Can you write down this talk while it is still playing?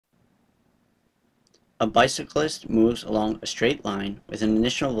A bicyclist moves along a straight line with an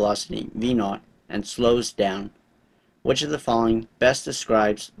initial velocity v0 and slows down. Which of the following best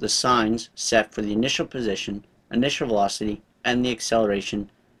describes the signs set for the initial position, initial velocity, and the acceleration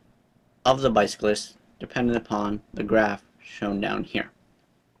of the bicyclist dependent upon the graph shown down here?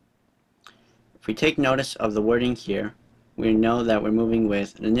 If we take notice of the wording here, we know that we're moving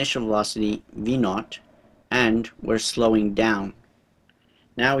with an initial velocity v0 and we're slowing down.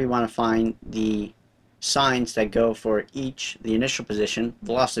 Now we want to find the signs that go for each, the initial position,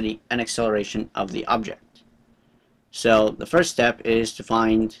 velocity, and acceleration of the object. So the first step is to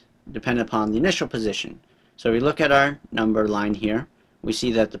find, dependent upon the initial position. So we look at our number line here, we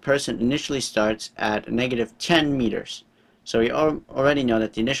see that the person initially starts at a negative 10 meters. So we already know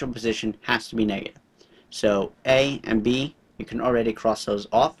that the initial position has to be negative. So A and B, you can already cross those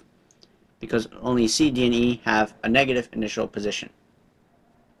off because only C, D, and E have a negative initial position.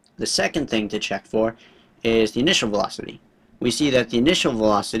 The second thing to check for is the initial velocity. We see that the initial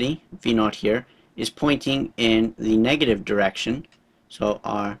velocity, v0 here, is pointing in the negative direction, so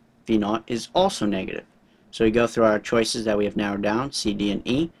our v0 is also negative. So we go through our choices that we have narrowed down, C, D, and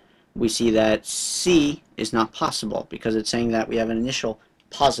E. We see that C is not possible because it's saying that we have an initial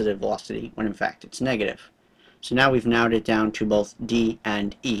positive velocity when in fact it's negative. So now we've narrowed it down to both D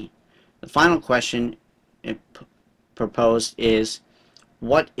and E. The final question proposed is,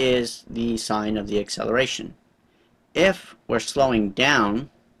 what is the sign of the acceleration? If we're slowing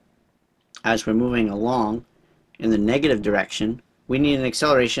down as we're moving along in the negative direction, we need an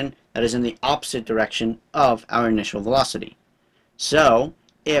acceleration that is in the opposite direction of our initial velocity. So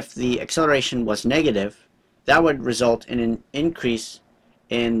if the acceleration was negative, that would result in an increase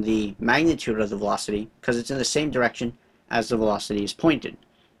in the magnitude of the velocity because it's in the same direction as the velocity is pointed.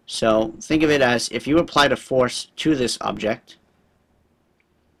 So think of it as if you applied a force to this object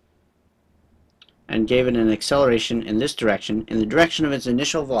and gave it an acceleration in this direction, in the direction of its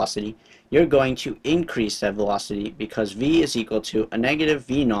initial velocity, you're going to increase that velocity because v is equal to a negative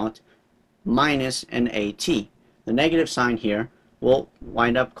v0 minus an at. The negative sign here will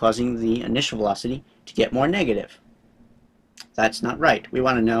wind up causing the initial velocity to get more negative. That's not right. We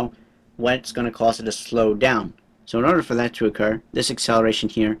want to know what's going to cause it to slow down. So in order for that to occur, this acceleration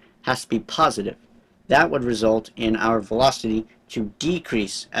here has to be positive. That would result in our velocity to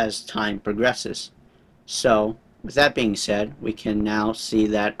decrease as time progresses. So with that being said, we can now see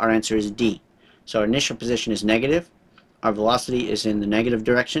that our answer is D. So our initial position is negative, our velocity is in the negative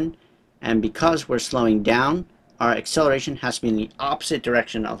direction, and because we're slowing down, our acceleration has to be in the opposite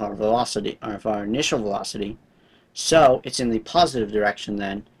direction of our velocity, or of our initial velocity. So it's in the positive direction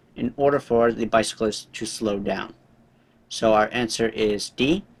then, in order for the bicyclist to slow down. So our answer is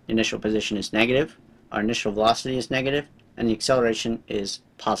D. The initial position is negative, our initial velocity is negative, and the acceleration is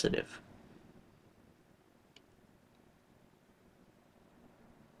positive.